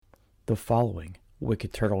The following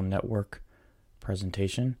Wicked Turtle Network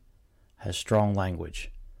presentation has strong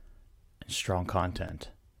language and strong content.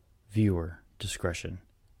 Viewer discretion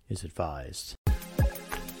is advised.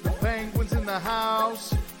 The penguins in the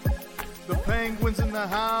house. The penguins in the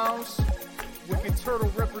house. Wicked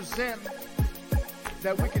Turtle represent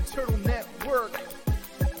that Wicked Turtle Network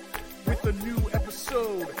with a new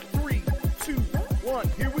episode. 3, 2, 1,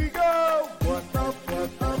 here we go! What up,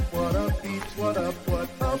 peeps? What up, peeps? What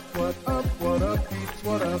up, peeps?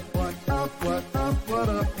 What up, peeps? What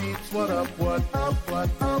up, peeps? What up, peeps?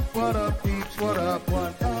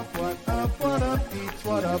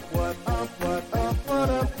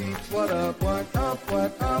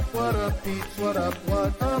 What up, peeps? What up,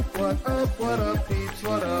 peeps? What up, peeps?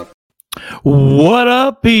 What up? What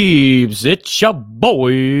up, peeps? It's your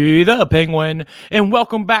boy, the Penguin, and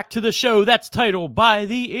welcome back to the show that's titled by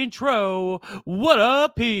the intro, What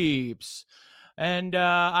Up, Peeps? And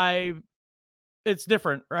it's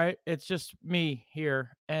different, right? It's just me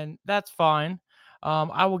here, and that's fine.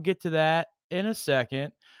 I will get to that in a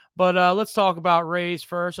second, but let's talk about Raze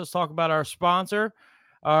first. Let's talk about our sponsor,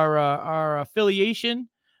 our affiliation.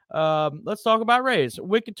 Let's talk about Raze.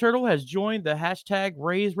 Wicked Turtle has joined the hashtag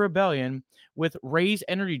Raze Rebellion with Raze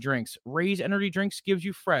Energy Drinks. Raze Energy Drinks gives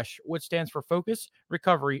you fresh, which stands for focus,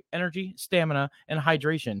 recovery, energy, stamina, and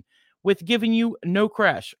hydration. With giving you no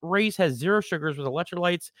crash, Raze has zero sugars with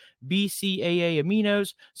electrolytes, BCAA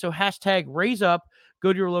aminos. So hashtag Raze Up.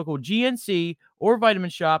 Go to your local GNC or vitamin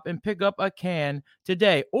shop and pick up a can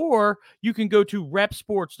today. Or you can go to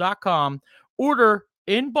repsports.com, order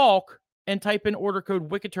in bulk, and type in order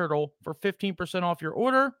code Wicked Turtle for 15% off your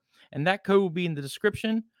order. And that code will be in the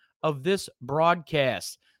description of this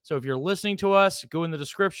broadcast. So if you're listening to us, go in the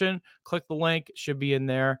description, click the link, it should be in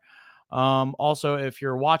there. Also, if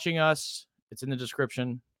you're watching us, it's in the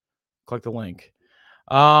description, click the link.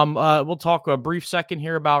 We'll talk a brief second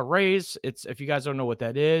here about Raze. It's, if you guys don't know what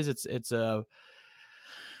that is, it's a,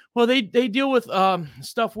 well, they deal with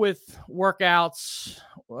stuff with workouts,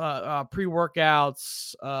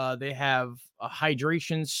 pre-workouts. They have a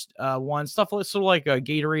hydration one, stuff sort of like a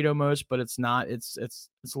Gatorade almost, but it's not. It's a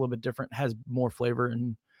little bit different. It has more flavor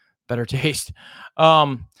and better taste.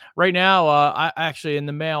 Right now, I actually in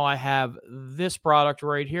the mail I have this product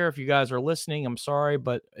right here. If you guys are listening, I'm sorry,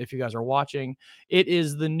 but if you guys are watching, it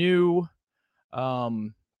is the new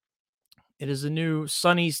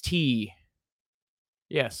Sonny's Tea.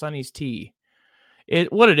 Yeah, Sonny's Tea.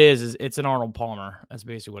 What it is it's an Arnold Palmer. That's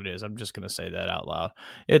basically what it is. I'm just gonna say that out loud.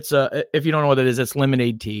 It's if you don't know what it is, it's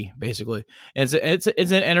lemonade tea, basically. It's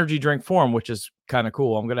an energy drink form, which is kind of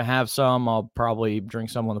cool. I'm gonna have some. I'll probably drink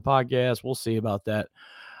some on the podcast. We'll see about that.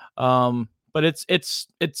 But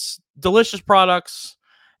it's delicious products,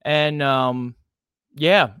 and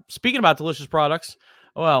yeah. Speaking about delicious products,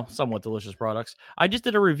 well, somewhat delicious products. I just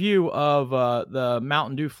did a review of the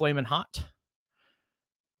Mountain Dew Flamin' Hot.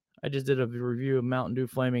 I just did a review of Mountain Dew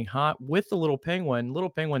Flaming Hot with the Little Penguin.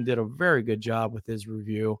 Little Penguin did a very good job with his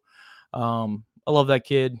review. I love that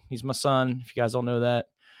kid. He's my son. If you guys don't know that,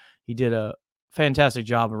 he did a fantastic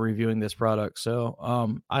job of reviewing this product.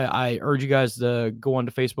 So I urge you guys to go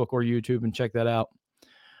onto Facebook or YouTube and check that out.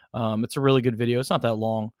 It's a really good video. It's not that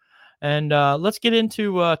long. And let's get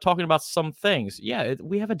into talking about some things. Yeah,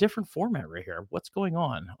 we have a different format right here. What's going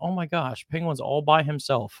on? Oh my gosh, Penguin's all by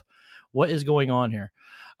himself. What is going on here?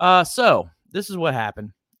 So this is what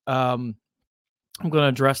happened. I'm going to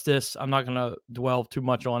address this. I'm not going to dwell too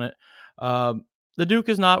much on it. The Duke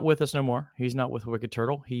is not with us no more. He's not with Wicked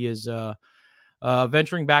Turtle. He is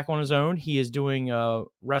venturing back on his own. He is doing a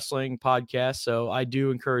wrestling podcast. So I do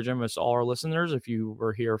encourage him, as all our listeners, if you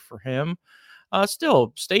were here for him,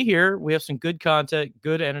 still stay here. We have some good content,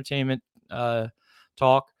 good entertainment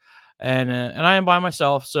talk. And I am by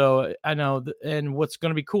myself, so I know. And what's going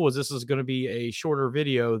to be cool is this is going to be a shorter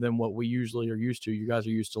video than what we usually are used to. You guys are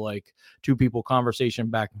used to like two people conversation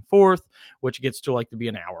back and forth, which gets to like to be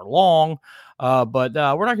an hour long. But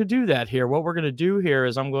we're not going to do that here. What we're going to do here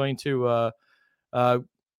is I'm going to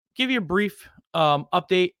give you a brief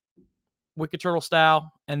update, Wicked Turtle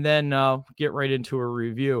style, and then get right into a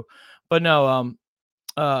review. But no,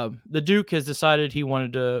 the Duke has decided he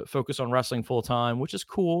wanted to focus on wrestling full time, which is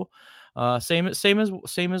cool. Same as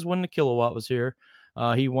when the Kilowatt was here.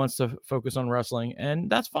 He wants to focus on wrestling, and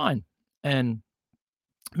that's fine. And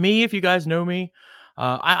me, if you guys know me,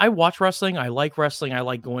 I watch wrestling. I like wrestling. I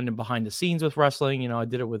like going in behind the scenes with wrestling. You know, I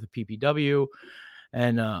did it with the PPW,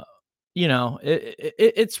 and you know,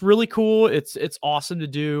 it's really cool. It's awesome to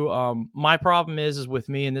do. My problem is with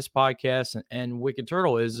me in this podcast and Wicked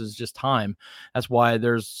Turtle is just time. That's why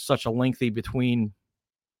there's such a lengthy between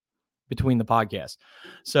between the podcasts.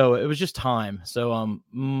 So it was just time. So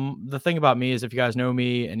the thing about me is, if you guys know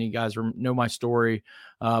me and you guys know my story,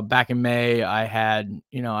 back in May, I had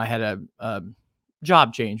a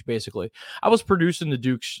job change. Basically, I was producing the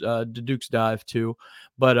Duke's Dive too,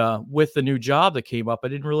 but with the new job that came up, I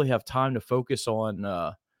didn't really have time to focus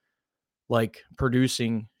on like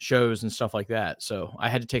producing shows and stuff like that. So I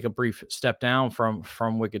had to take a brief step down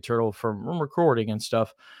from Wicked Turtle, from recording and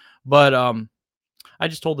stuff. But I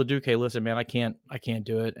just told the Duke, hey, listen, man, I can't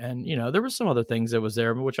do it. And there was some other things that was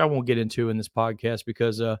there, which I won't get into in this podcast,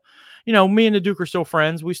 because me and the Duke are still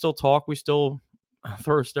friends. We still talk. We still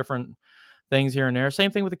throw different things here and there.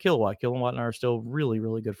 Same thing with the Kilowatt. Kilowatt and I are still really,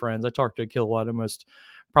 really good friends. I talk to Kilowatt almost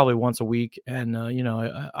probably once a week, and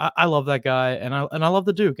I love that guy, and I love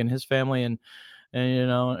the Duke and his family, and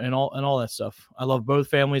all that stuff. I love both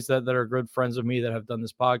families that are good friends of me that have done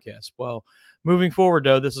this podcast. Well, moving forward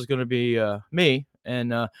though, this is going to be me,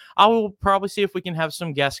 and I will probably see if we can have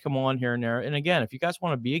some guests come on here and there. And again, if you guys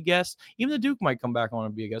want to be a guest, even the Duke might come back on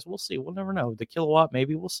and be a guest. We'll see. We'll never know. The Kilowatt,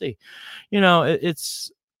 maybe. We'll see.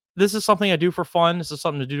 This is something I do for fun. This is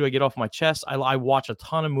something to do to get off my chest. I watch a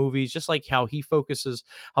ton of movies, just like how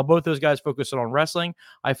both those guys focus on wrestling.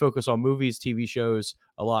 I focus on movies, TV shows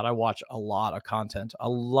a lot. I watch a lot of content, a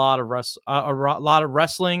lot of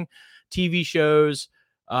wrestling, TV shows,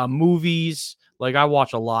 movies. Like, I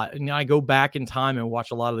watch a lot, and I go back in time and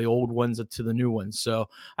watch a lot of the old ones to the new ones. So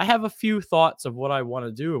I have a few thoughts of what I want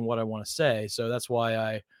to do and what I want to say. So that's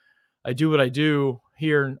why I do what I do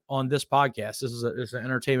here on this podcast. This is an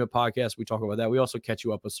entertainment podcast. We talk about that. We also catch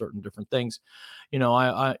you up with certain different things.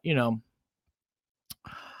 I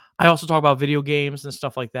also talk about video games and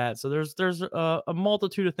stuff like that. So there's a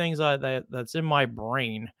multitude of things that's in my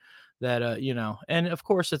brain that and of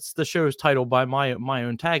course it's the show's titled by my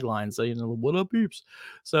own tagline. So what up, peeps?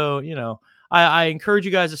 So I encourage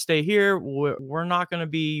you guys to stay here. We're not going to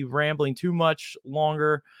be rambling too much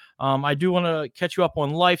longer. I do want to catch you up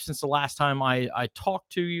on life since the last time I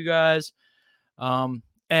talked to you guys. And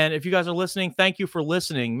if you guys are listening, thank you for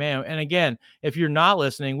listening, man. And again, if you're not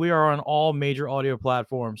listening, we are on all major audio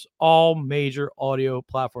platforms. All major audio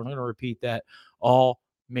platforms. I'm going to repeat that. All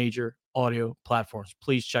major audio platforms.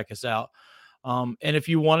 Please check us out. And if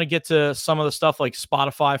you want to get to some of the stuff like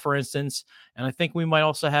Spotify, for instance, and I think we might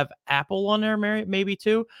also have Apple on there, maybe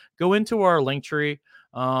too, go into our link tree.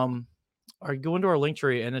 Or go into our link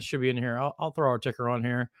tree, and it should be in here. I'll throw our ticker on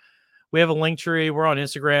here. We have a link tree. We're on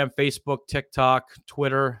Instagram, Facebook, TikTok,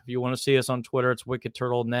 Twitter. If you want to see us on Twitter, it's Wicked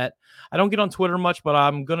Turtle Net. I don't get on Twitter much, but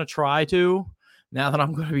I'm going to try to, now that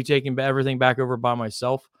I'm going to be taking everything back over by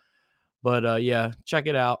myself. But yeah, check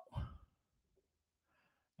it out.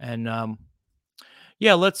 And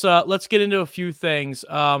let's get into a few things.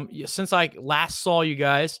 Since I last saw you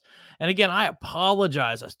guys, and again, I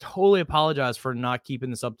apologize. I totally apologize for not keeping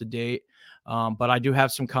this up to date. But I do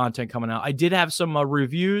have some content coming out. I did have some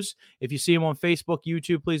reviews. If you see them on Facebook,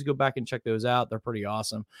 YouTube, please go back and check those out. They're pretty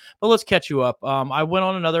awesome. But let's catch you up. I went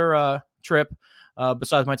on another trip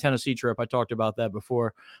besides my Tennessee trip. I talked about that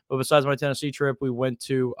before. But besides my Tennessee trip, we went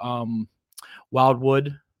to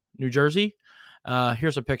Wildwood, New Jersey.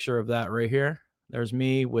 Here's a picture of that right here. There's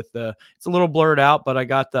me with it's a little blurred out, but I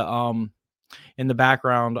got the in the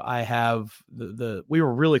background, I have we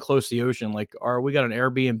were really close to the ocean. Like we got an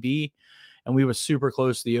Airbnb, and we were super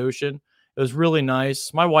close to the ocean. It was really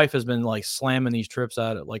nice. My wife has been like slamming these trips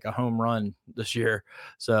out at like a home run this year.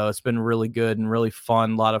 So it's been really good and really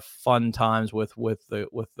fun. A lot of fun times with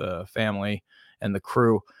the family and the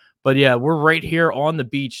crew. But yeah, we're right here on the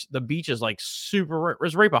beach. The beach is like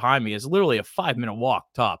it's right behind me. It's literally a 5-minute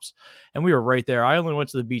walk tops. And we were right there. I only went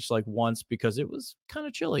to the beach like once because it was kind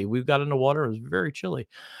of chilly. We got in the water. It was very chilly.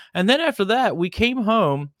 And then after that, we came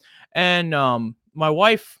home, and my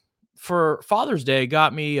wife, for Father's Day,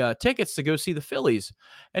 got me tickets to go see the Phillies.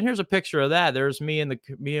 And here's a picture of that. There's me and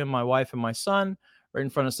my wife and my son right in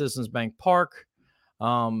front of Citizens Bank Park.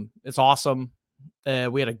 It's awesome.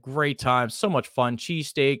 We had a great time. So much fun.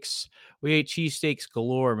 Cheesesteaks. We ate cheesesteaks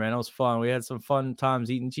galore, man. It was fun. We had some fun times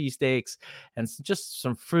eating cheesesteaks and just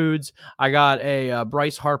some foods. I got a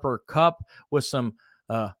Bryce Harper cup with some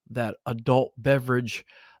that adult beverage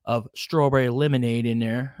of strawberry lemonade in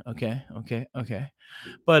there. Okay.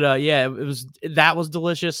 But yeah, that was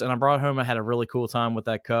delicious, and I brought it home. I had a really cool time with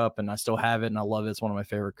that cup, and I still have it, and I love it. It's one of my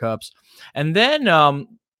favorite cups. And then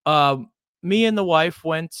me and the wife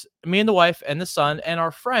and the son and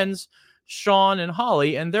our friends Sean and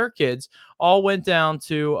Holly and their kids all went down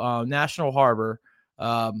to National Harbor,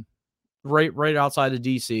 right outside of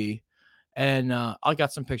DC. And I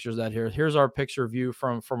got some pictures of that here. Here's our picture view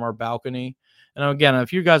from our balcony. And again,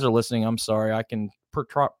 if you guys are listening, I'm sorry. I can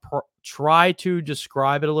try to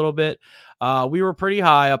describe it a little bit. We were pretty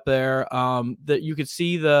high up there. That you could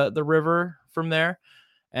see the river from there,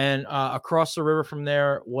 and across the river from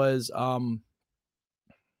there was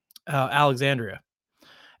Alexandria.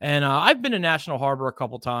 And I've been to National Harbor a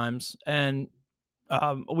couple times, and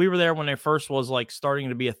we were there when it first was like starting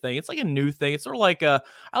to be a thing. It's like a new thing. It's sort of like I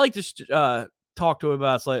like to talk to it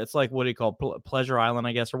about. It's like what do you call Pleasure Island,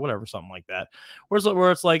 I guess, or whatever, something like that.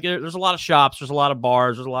 Where it's like there's a lot of shops, there's a lot of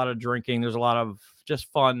bars, there's a lot of drinking, there's a lot of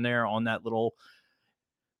just fun there on that little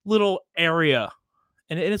area.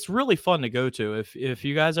 And it's really fun to go to. If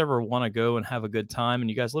you guys ever want to go and have a good time, and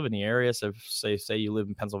you guys live in the area, so if, say you live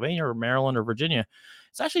in Pennsylvania or Maryland or Virginia,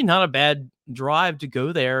 it's actually not a bad drive to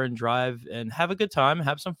go there and drive and have a good time,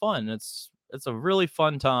 have some fun. It's a really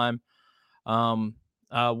fun time. When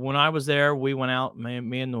I was there, we went out.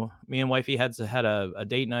 Me and wifey had a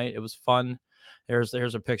date night. It was fun. There's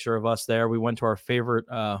a picture of us there. We went to our favorite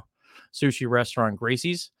sushi restaurant,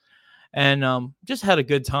 Gracie's, and just had a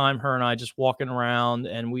good time. Her and I just walking around,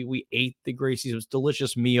 and we ate the Gracie's. It was a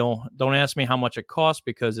delicious meal. Don't ask me how much it cost,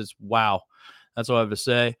 because it's wow. That's all I have to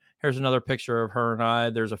say. Here's another picture of her and I.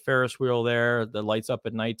 There's a Ferris wheel there that lights up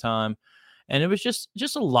at nighttime, and it was just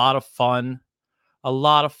a lot of fun, a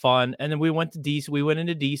lot of fun. And then we went to DC. We went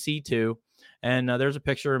into DC too, and there's a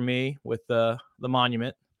picture of me with the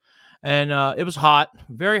monument, and it was hot,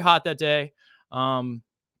 very hot that day.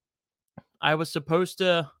 I was supposed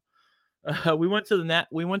to. We went to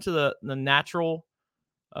the natural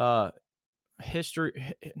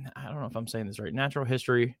history. I don't know if I'm saying this right. Natural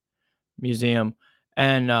History Museum.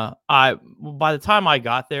 And by the time I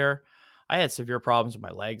got there, I had severe problems with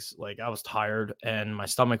my legs. Like, I was tired and my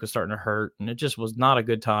stomach was starting to hurt, and it just was not a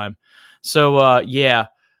good time. So yeah,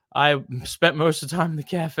 I spent most of the time in the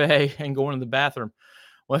cafe and going to the bathroom,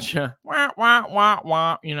 which that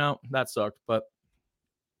sucked. But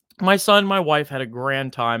my son, my wife had a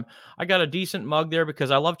grand time. I got a decent mug there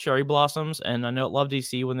because I love cherry blossoms, and I love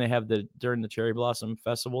DC when they have during the cherry blossom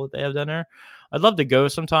festival that they have down there. I'd love to go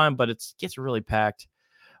sometime, but it gets really packed.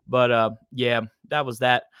 But yeah, that was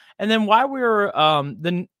that. And then while we were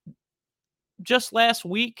just last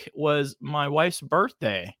week was my wife's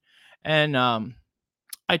birthday, and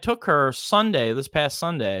I took her this past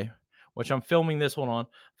Sunday, which I'm filming this on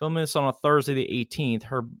a Thursday the 18th.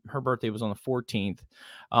 Her birthday was on the 14th,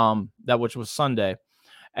 which was Sunday.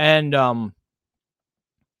 And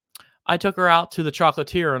I took her out to the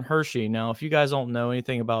chocolatier in Hershey. Now, if you guys don't know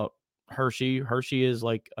anything about Hershey is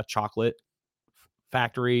like a chocolate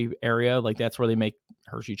factory area. Like, that's where they make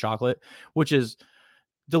Hershey chocolate, which is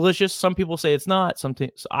delicious. Some people say it's not.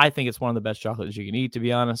 I think it's one of the best chocolates you can eat, to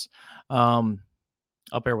be honest. Up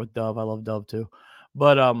there with Dove. I love Dove too.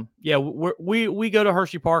 But yeah, we go to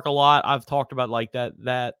Hershey Park a lot. I've talked about like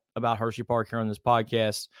that about Hershey Park here on this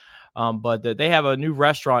podcast. But they have a new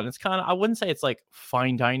restaurant. It's kind of, I wouldn't say it's like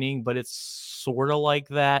fine dining, but it's sort of like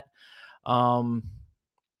that. We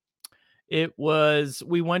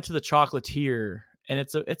went to the Chocolatier, and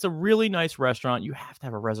it's a really nice restaurant. You have to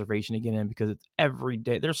have a reservation to get in because it's every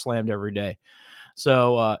day. They're slammed every day.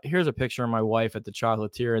 So here's a picture of my wife at the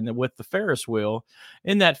Chocolatier, and then with the Ferris wheel.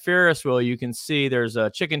 In that Ferris wheel, you can see there's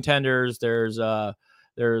chicken tenders, there's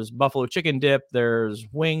buffalo chicken dip, there's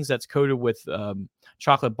wings that's coated with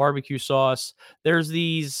chocolate barbecue sauce. There's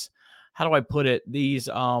these, how do I put it? These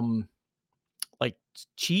like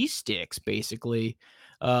cheese sticks, basically.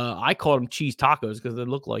 I call them cheese tacos because they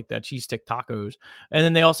look like that, cheese stick tacos. And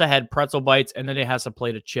then they also had pretzel bites, and then it has a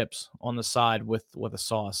plate of chips on the side with a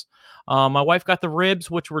sauce. My wife got the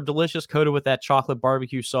ribs, which were delicious, coated with that chocolate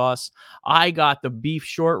barbecue sauce. I got the beef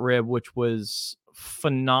short rib, which was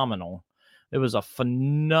phenomenal. It was a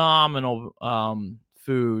phenomenal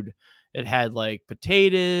food. It had like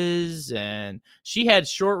potatoes, and she had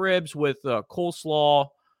short ribs with coleslaw.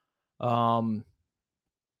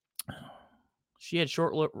 She had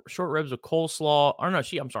short ribs with coleslaw. Or no,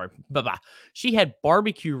 she had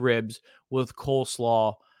barbecue ribs with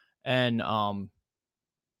coleslaw, and I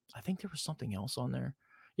think there was something else on there.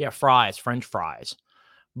 Yeah, French fries.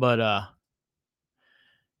 But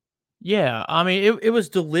yeah, I mean, it was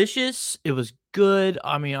delicious. It was good.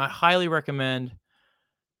 I mean, I highly recommend.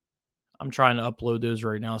 I'm trying to upload those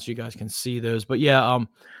right now so you guys can see those. But yeah,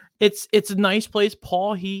 it's a nice place.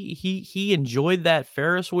 Paul, he enjoyed that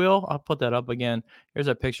Ferris wheel. I'll put that up again. Here's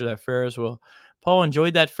a picture of that Ferris wheel. Paul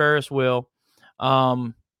enjoyed that Ferris wheel.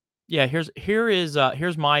 Yeah,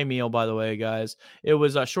 here's my meal, by the way, guys. It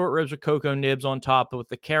was short ribs with cocoa nibs on top with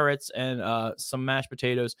the carrots and some mashed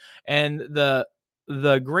potatoes, and the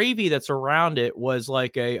gravy that's around it was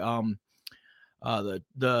like a the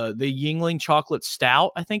Yingling chocolate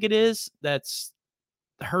stout, I think it is. That's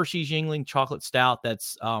Hershey's Yingling chocolate stout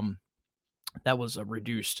that was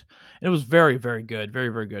reduced. And it was very, very good. Very,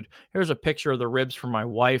 very good. Here's a picture of the ribs for my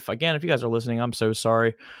wife. Again, if you guys are listening, I'm so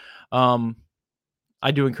sorry.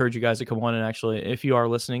 I do encourage you guys to come on and actually, if you are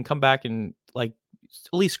listening, come back and like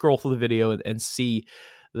at least scroll through the video and see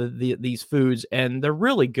these foods, and they're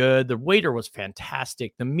really good. The waiter was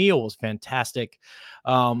fantastic. The meal was fantastic.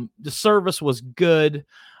 The service was good.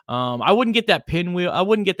 I wouldn't get that pinwheel. I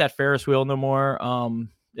wouldn't get that Ferris wheel no more.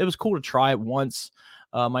 It was cool to try it once.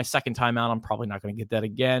 My second time out, I'm probably not going to get that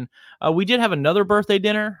again. We did have another birthday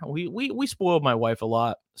dinner. We spoiled my wife a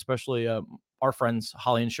lot, especially our friends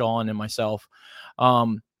Holly and Sean and myself.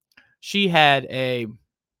 She had a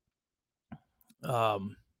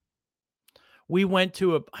we went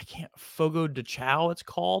to Fogo de Chao, it's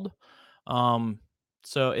called.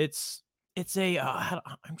 So it's a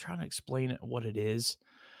I'm trying to explain it, what it is.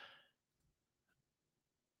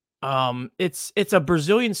 It's a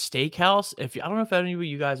Brazilian steakhouse. I don't know if any of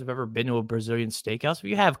you guys have ever been to a Brazilian steakhouse. If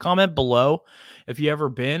you have, comment below if you ever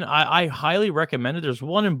been. I highly recommend it. There's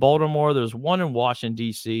one in Baltimore. There's one in Washington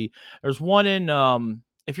D.C. There's one in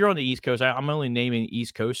if you're on the East Coast. I'm only naming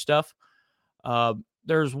East Coast stuff.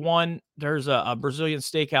 There's a Brazilian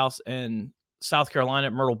steakhouse in South Carolina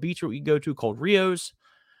at Myrtle Beach, what you go to, called Rio's.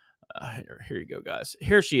 Here you go, guys.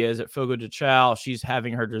 Here she is at Fogo de Chao. She's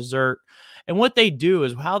having her dessert. And what they do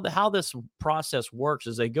is how this process works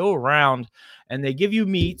is they go around and they give you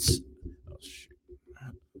meats. Oh, shoot.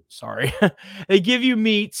 Sorry. They give you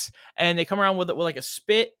meats and they come around with like a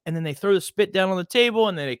spit, and then they throw the spit down on the table,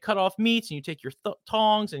 and then they cut off meats, and you take your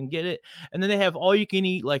tongs and get it. And then they have all you can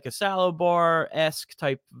eat, like a salad bar-esque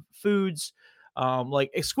type foods,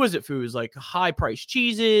 like exquisite foods, like high priced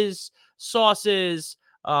cheeses, sauces,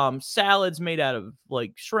 salads made out of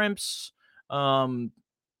like shrimps,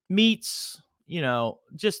 meats,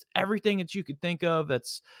 just everything that you could think of.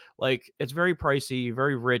 That's like, it's very pricey,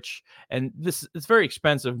 very rich, and it's very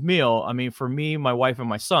expensive meal. I mean, for me, my wife, and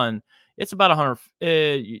my son, it's about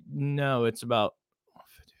it's about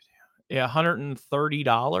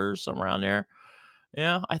 $130, somewhere around there.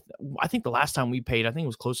 Yeah, I think the last time we paid, I think it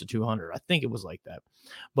was close to 200. I think it was like that.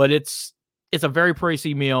 But it's a very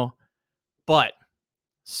pricey meal, but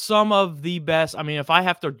some of the best. I mean, if I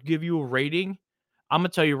have to give you a rating, I'm gonna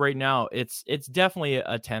tell you right now, it's definitely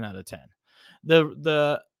a 10 out of 10.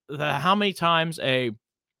 The how many times a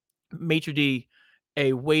maitre d',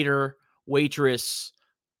 a waiter, waitress,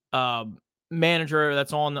 manager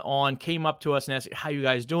that's on came up to us and asked, how you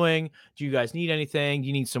guys doing? Do you guys need anything?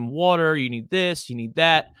 You need some water? You need this? You need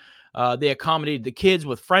that? They accommodated the kids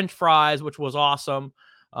with French fries, which was awesome.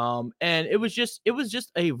 And it was just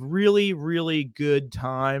a really, really good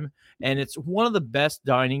time. And it's one of the best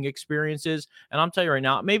dining experiences. And I'm telling you right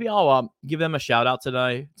now, maybe I'll give them a shout out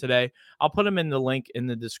today. I'll put them in the link in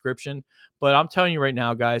the description. But I'm telling you right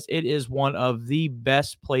now, guys, it is one of the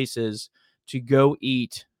best places to go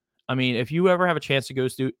eat. I mean, if you ever have a chance to go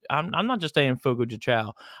to, I'm not just saying Fogo de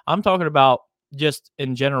Chao. I'm talking about just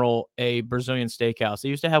in general a Brazilian steakhouse. They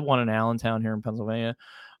used to have one in Allentown here in Pennsylvania,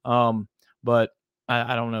 but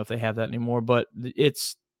I don't know if they have that anymore. But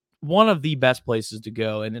it's one of the best places to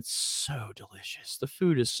go, and it's so delicious. The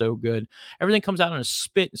food is so good. Everything comes out on a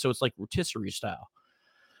spit, so it's like rotisserie style.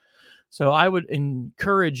 So I would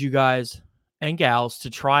encourage you guys and gals to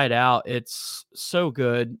try it out. It's so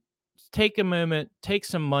good. Take a moment, take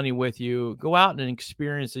some money with you, go out and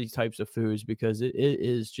experience these types of foods, because it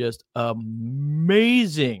is just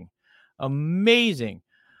amazing.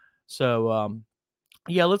 So,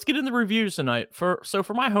 yeah, let's get in the reviews tonight. So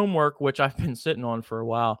for my homework, which I've been sitting on for a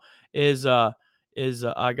while, is I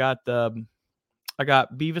got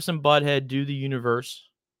Beavis and Butthead Do the Universe,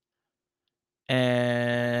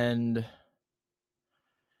 and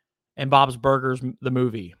Bob's Burgers the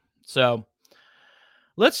movie. So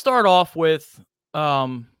let's start off with,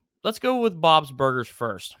 let's go with Bob's Burgers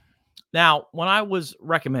first. Now, when I was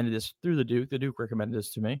recommended this through the Duke recommended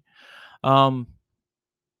this to me.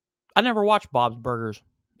 I never watched Bob's Burgers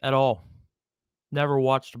at all. Never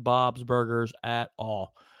watched Bob's Burgers at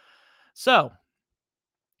all. So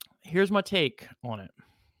here's my take on it.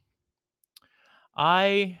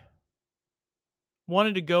 I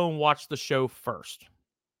wanted to go and watch the show first.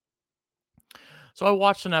 So I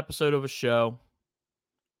watched an episode of a show,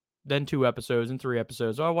 then 2 episodes and 3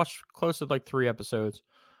 episodes. So I watched close to like 3 episodes.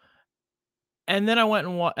 And then I went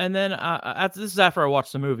and this is after I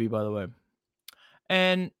watched the movie, by the way.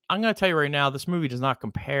 And I'm going to tell you right now, this movie does not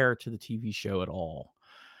compare to the TV show at all.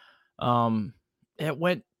 It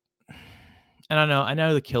went, and I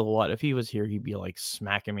know the Kilowatt, if he was here, he'd be like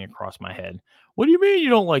smacking me across my head. What do you mean you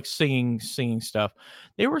don't like singing stuff?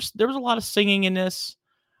 There was a lot of singing in this.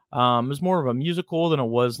 It was more of a musical than it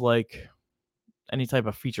was like any type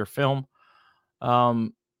of feature film.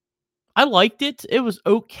 Um, I liked it. It was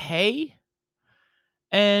okay,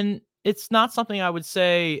 and it's not something I would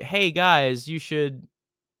say, "Hey guys, you should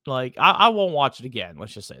like." I won't watch it again.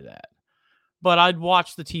 Let's just say that. But I'd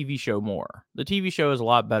watch the TV show more. The TV show is a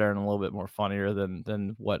lot better and a little bit more funnier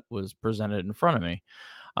than what was presented in front of me.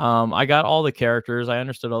 I got all the characters. I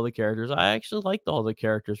understood all the characters. I actually liked all the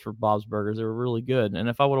characters for Bob's Burgers. They were really good. And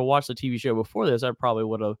if I would have watched the TV show before this, I probably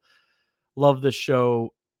would have loved this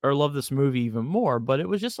show or loved this movie even more. But it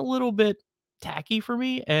was just a little bit tacky for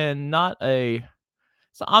me and not a.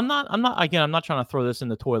 So I'm not trying to throw this in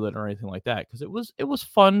the toilet or anything like that because it was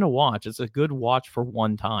fun to watch. It's a good watch for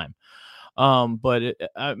one time. But it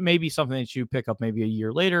maybe something that you pick up maybe a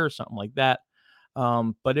year later or something like that.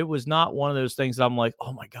 But it was not one of those things that I'm like,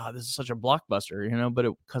 oh my god, this is such a blockbuster, But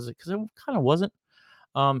it kind of wasn't.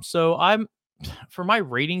 So I'm for my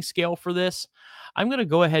rating scale for this, I'm gonna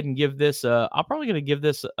go ahead and give this. I'm probably gonna give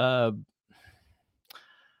this. I'm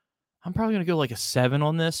probably gonna go like a 7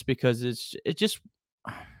 on this because it just.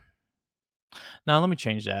 Now let me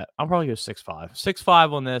change that. I'll probably go 6.5.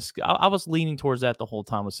 6.5 on this. I was leaning towards that the whole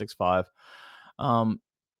time with 6.5. Um,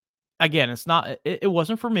 Again, it's not it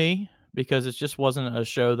wasn't for me because it just wasn't a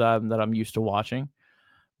show that I'm used to watching.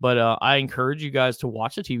 But I encourage you guys to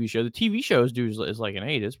watch the TV show. The TV show is like an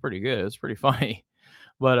 8. It's pretty good. It's pretty funny.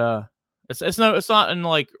 But it's not in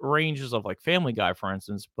like ranges of like Family Guy, for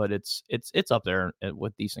instance, but it's up there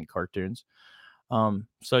with decent cartoons.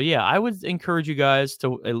 So yeah, I would encourage you guys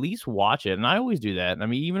to at least watch it. And I always do that. I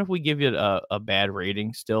mean, even if we give it a bad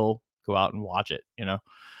rating, still go out and watch it.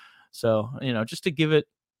 So, just to give it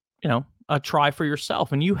a try for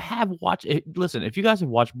yourself. And you have watched it. Listen, if you guys have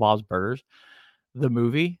watched Bob's Burgers, the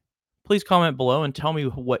movie, please comment below and tell me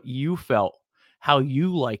what you felt, how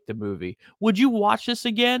you liked the movie. Would you watch this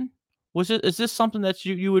again? Is this something that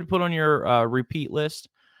you would put on your repeat list?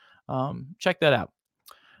 Check that out.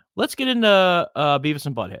 Let's get into Beavis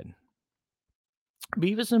and Butthead.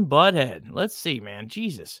 Beavis and Butthead. Let's see, man.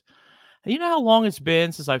 Jesus. You know how long it's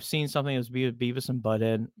been since I've seen something that's Beavis and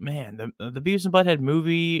Butthead? Man, the Beavis and Butthead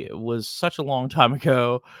movie was such a long time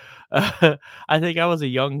ago. I think I was a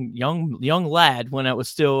young lad when I was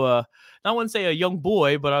still, I wouldn't say a young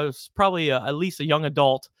boy, but I was probably at least a young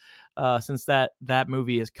adult since that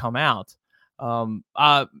movie has come out. When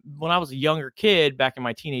I was a younger kid, back in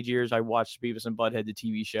my teenage years, I watched Beavis and Butthead, the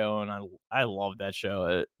TV show, and I loved that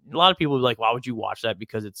show. A lot of people would be like, "Why would you watch that?"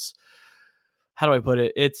 Because it's how do I put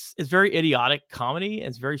it? It's very idiotic comedy.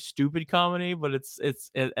 It's very stupid comedy, but it's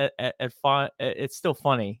fun. It's still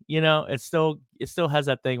funny, it still has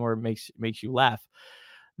that thing where it makes you laugh.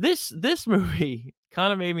 This movie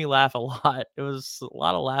kind of made me laugh a lot. It was a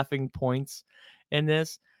lot of laughing points in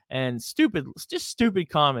this and just stupid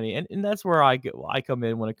comedy, and that's where I come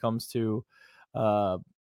in when it comes to uh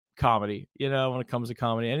comedy. When it comes to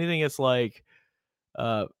comedy, anything that's like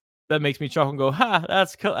uh that makes me chuckle and go, "Ha,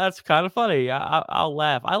 that's kind of funny." I'll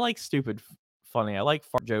laugh. I like stupid funny. I like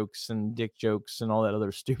fart jokes and dick jokes and all that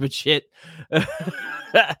other stupid shit.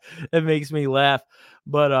 It makes me laugh.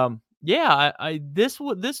 But yeah, this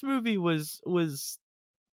movie was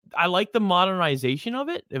I like the modernization of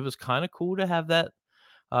it. It was kind of cool to have that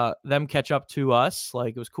them catch up to us.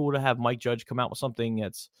 Like it was cool to have Mike Judge come out with something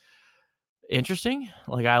that's interesting.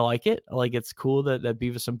 Like I like it. Like it's cool that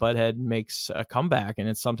Beavis and Butthead makes a comeback, and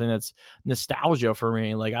it's something that's nostalgia for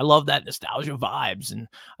me. Like I love that nostalgia vibes, and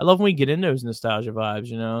I love when we get into those nostalgia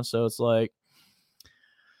vibes. So it's like,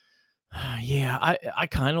 yeah, I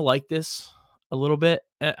kind of like this a little bit.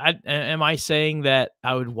 Am I saying that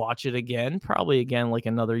I would watch it again? Probably again, like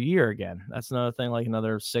another year again. That's another thing, like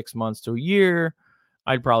another 6 months to a year.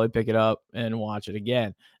 I'd probably pick it up and watch it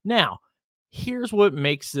again. Now, here's what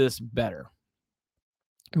makes this better.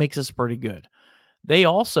 Makes this pretty good. They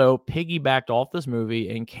also piggybacked off this movie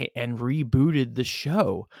and rebooted the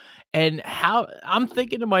show. And how I'm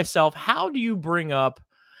thinking to myself, how do you bring up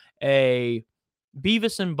a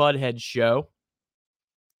Beavis and Butthead show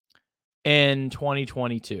in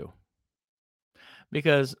 2022?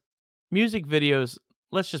 Because music videos,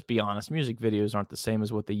 let's just be honest, music videos aren't the same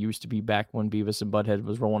as what they used to be back when Beavis and Butthead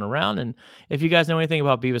was rolling around. And if you guys know anything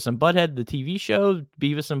about Beavis and Butthead, the TV show,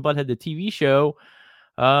 Beavis and Butthead, the TV show,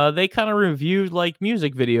 they kind of reviewed like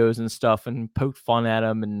music videos and stuff and poked fun at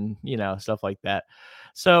them and stuff like that.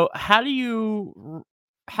 So how do you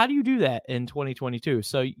do that in 2022?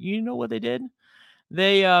 So you know what they did?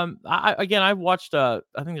 They I've watched I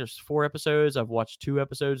think there's 4 episodes. I've watched 2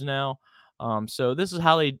 episodes now. So this is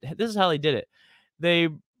how they did it. They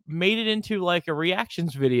made it into like a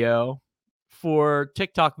reactions video for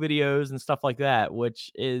TikTok videos and stuff like that,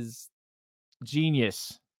 which is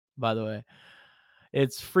genius, by the way.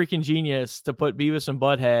 It's freaking genius to put Beavis and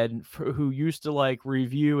Butthead, who used to like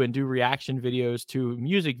review and do reaction videos to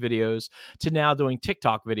music videos, to now doing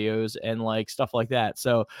TikTok videos and like stuff like that.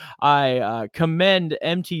 So I commend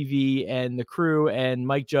MTV and the crew and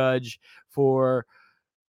Mike Judge for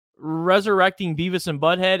resurrecting Beavis and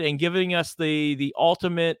Butthead and giving us the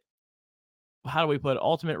ultimate, how do we put it,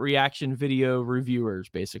 ultimate reaction video reviewers,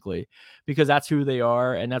 basically, because that's who they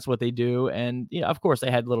are and that's what they do. And yeah, of course they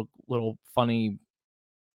had little funny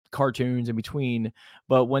cartoons in between,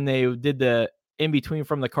 but when they did the in between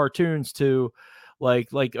from the cartoons to like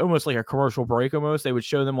almost like a commercial break, almost, they would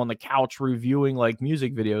show them on the couch reviewing like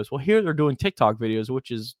music videos. Well, here they're doing TikTok videos,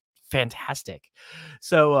 which is fantastic.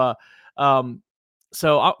 So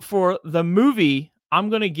for the movie, I'm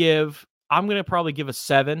gonna probably give a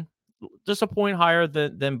 7, just a point higher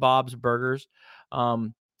than Bob's Burgers.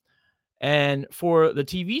 And for the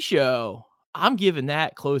TV show, I'm giving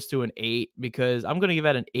that close to an 8, because I'm going to give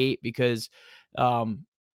that an 8 because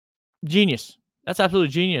genius. That's absolutely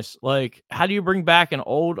genius. Like, how do you bring back an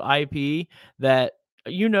old IP that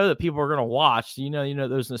that people are going to watch?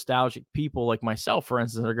 Those nostalgic people like myself, for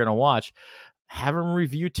instance, are going to watch. Have them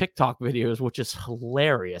review TikTok videos, which is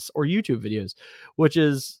hilarious, or YouTube videos, which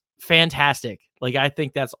is fantastic. Like, I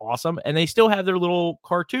think that's awesome. And they still have their little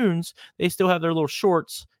cartoons. They still have their little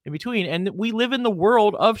shorts in between. And we live in the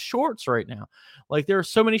world of shorts right now. Like, there are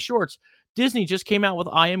so many shorts. Disney just came out with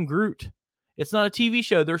I Am Groot. It's not a TV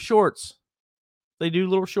show. They're shorts. They do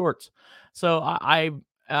little shorts. So I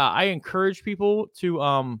encourage people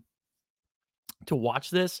to watch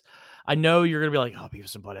this. I know you're going to be like, oh,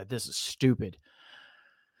 Beavis and Butthead, this is stupid.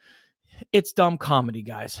 It's dumb comedy,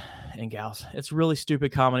 guys and gals. It's really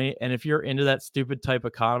stupid comedy, and if you're into that stupid type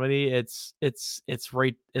of comedy, it's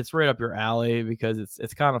right up your alley, because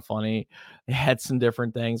it's kind of funny. It had some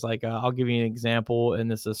different things. Like, I'll give you an example,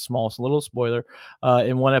 and this is a little spoiler.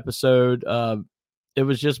 In one episode, it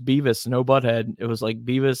was just Beavis, no Butthead. It was like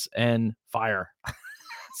Beavis and fire.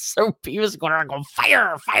 So Beavis going around going,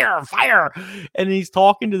 fire, fire, fire. And he's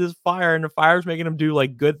talking to this fire, and the fire's making him do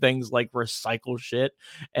like good things like recycle shit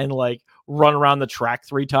and like run around the track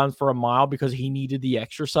 3 times for a mile because he needed the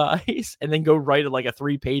exercise, and then go write like a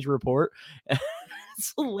 3-page report.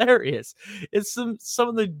 It's hilarious. It's some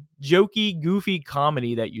of the jokey, goofy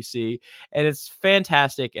comedy that you see, and it's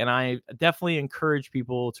fantastic. And I definitely encourage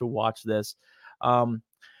people to watch this.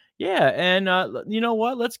 Yeah, and you know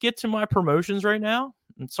what? Let's get to my promotions right now.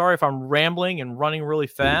 I'm sorry if I'm rambling and running really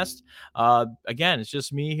fast. Again, it's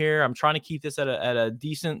just me here. I'm trying to keep this at a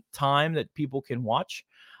decent time that people can watch.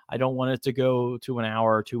 I don't want it to go to an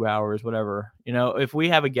hour or 2 hours, whatever. If we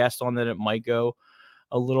have a guest on, that it might go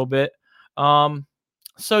a little bit.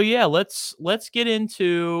 So yeah, let's get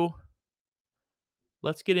into.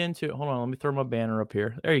 Hold on, let me throw my banner up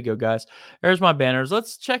here. There you go, guys. There's my banners.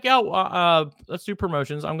 Let's check out, let's do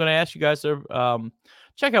promotions. I'm going to ask you guys to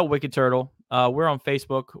check out Wicked Turtle. We're on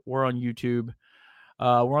Facebook. We're on YouTube.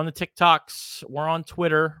 We're on the TikToks. We're on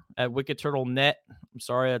Twitter at Wicked Turtle Net. I'm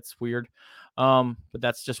sorry, that's weird. But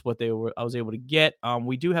that's just what I was able to get.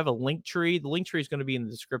 We do have a link tree. The link tree is going to be in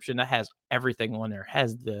the description. That has everything on there.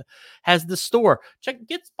 Has the store.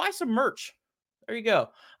 Buy some merch. There you go.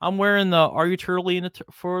 I'm wearing the Are You Turtly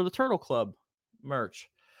for the Turtle Club merch.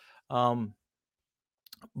 Buy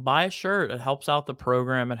a shirt. It helps out the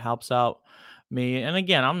program. It helps out me. And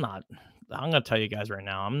again, I'm going to tell you guys right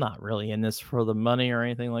now, I'm not really in this for the money or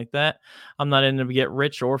anything like that. I'm not in to get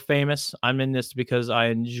rich or famous. I'm in this because I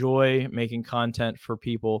enjoy making content for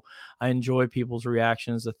people. I enjoy people's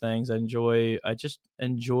reactions to things. I just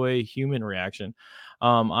enjoy human reaction.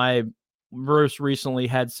 I most recently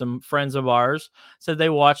had some friends of ours said they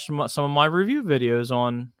watched some of my review videos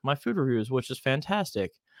on my food reviews, which is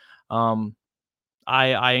fantastic. I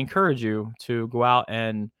encourage you to go out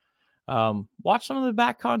and watch some of the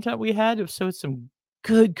back content we had. So it's some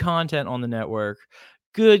good content on the network,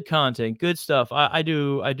 good content, good stuff. I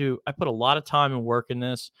put a lot of time and work in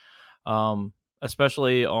this,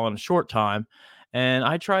 especially on short time, and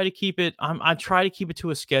I try to keep it. I try to keep it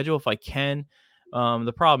to a schedule if I can.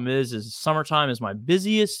 The problem is summertime is my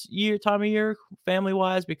busiest time of year, family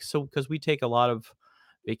wise, because we take a lot of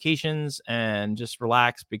vacations and just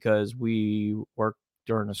relax because we work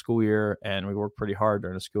during the school year and we work pretty hard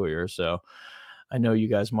during the school year. So I know you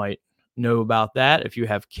guys might know about that. If you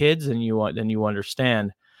have kids and then you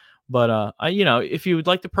understand, But if you would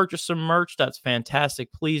like to purchase some merch, that's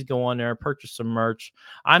fantastic. Please go on there, purchase some merch.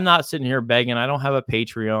 I'm not sitting here begging. I don't have a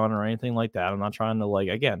Patreon or anything like that. I'm not trying to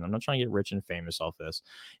I'm not trying to get rich and famous off this.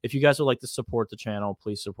 If you guys would like to support the channel,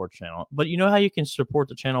 please support the channel. But you know how you can support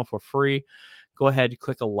the channel for free? Go ahead,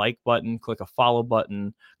 click a like button, click a follow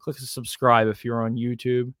button, click a subscribe if you're on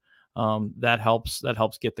YouTube. That helps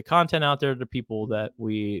get the content out there to people that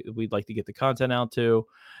we'd like to get the content out to.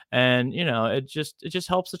 And it just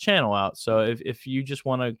helps the channel out. So if you just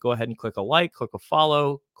want to go ahead and click a like, click a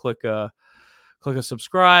follow, click a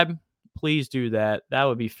subscribe, please do that. That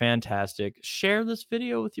would be fantastic. Share this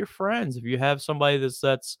video with your friends. If you have somebody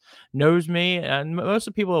that's knows me, and most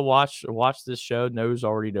of the people that watch this show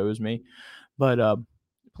already knows me, but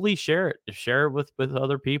please share it with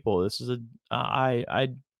other people. This is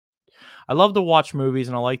I love to watch movies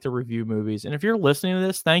and I like to review movies. And if you're listening to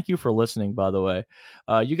this, thank you for listening, by the way.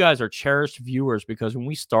 You guys are cherished viewers, because when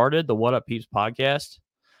we started the What Up Peeps podcast,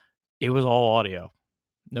 it was all audio,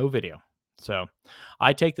 no video. So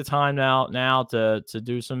I take the time now to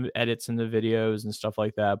do some edits in the videos and stuff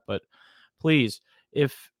like that. But please,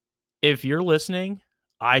 if you're listening,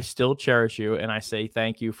 I still cherish you and I say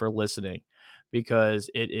thank you for listening, because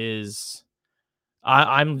it is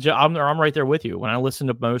I'm right there with you. When I listen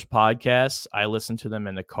to most podcasts, I listen to them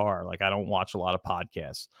in the car. Like, I don't watch a lot of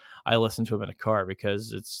podcasts. I listen to them in the car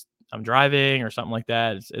because I'm driving or something like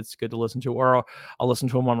that. It's good to listen to, or I'll listen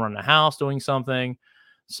to them when I'm around the house doing something.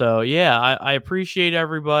 So yeah, I appreciate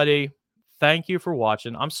everybody. Thank you for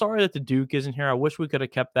watching. I'm sorry that the Duke isn't here. I wish we could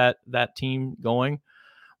have kept that team going,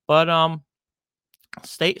 but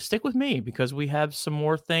stick with me, because we have some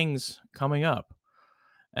more things coming up.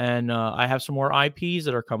 And I have some more IPs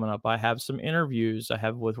that are coming up. I have some interviews I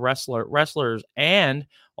have with wrestlers, and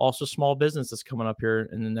also small business that's coming up here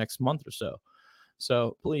in the next month or so.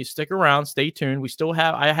 So please stick around, stay tuned.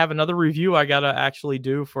 I have another review I got to actually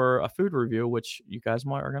do for a food review, which you guys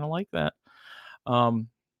are going to like that.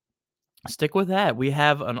 Stick with that. We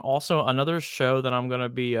have also another show that I'm going to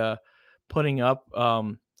be putting up.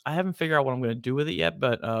 I haven't figured out what I'm going to do with it yet,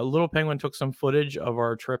 but Little Penguin took some footage of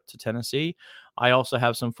our trip to Tennessee. I also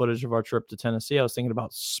have some footage of our trip to Tennessee. I was thinking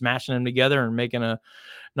about smashing them together and making a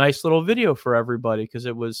nice little video for everybody, because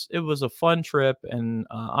it was a fun trip. And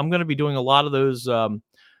I'm going to be doing a lot of those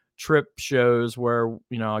trip shows where,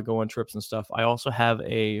 I go on trips and stuff. I also have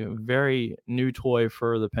a very new toy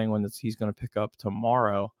for the Penguin that he's going to pick up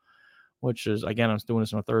tomorrow, which is, again, I'm doing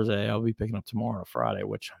this on a Thursday. I'll be picking up tomorrow, Friday,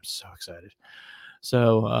 which I'm so excited.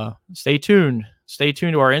 So stay tuned. Stay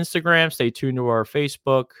tuned to our Instagram. Stay tuned to our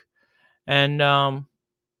Facebook. And I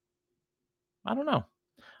don't know.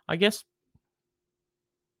 I guess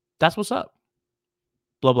that's what's up.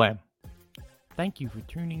 Blah, blah. Thank you for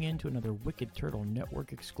tuning in to another Wicked Turtle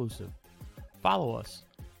Network exclusive. Follow us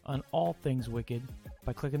on all things Wicked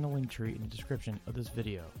by clicking the link tree in the description of this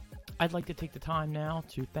video. I'd like to take the time now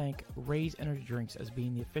to thank Raze Energy Drinks as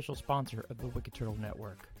being the official sponsor of the Wicked Turtle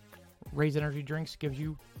Network. Raze Energy Drinks gives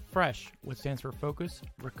you fresh, which stands for focus,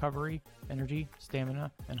 recovery, energy,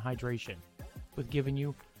 stamina, and hydration, with giving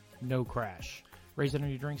you no crash. Raze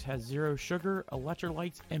Energy Drinks has 0 sugar,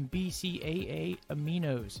 electrolytes, and BCAA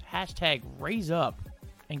aminos. Hashtag Raise Up,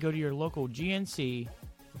 and go to your local GNC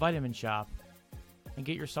vitamin shop and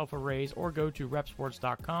get yourself a Raze, or go to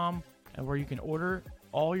repsports.com, and where you can order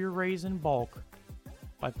all your Raze in bulk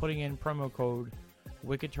by putting in promo code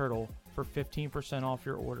Wicked Turtle for 15% off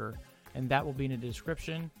your order. And that will be in the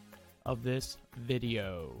description of this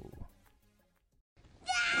video.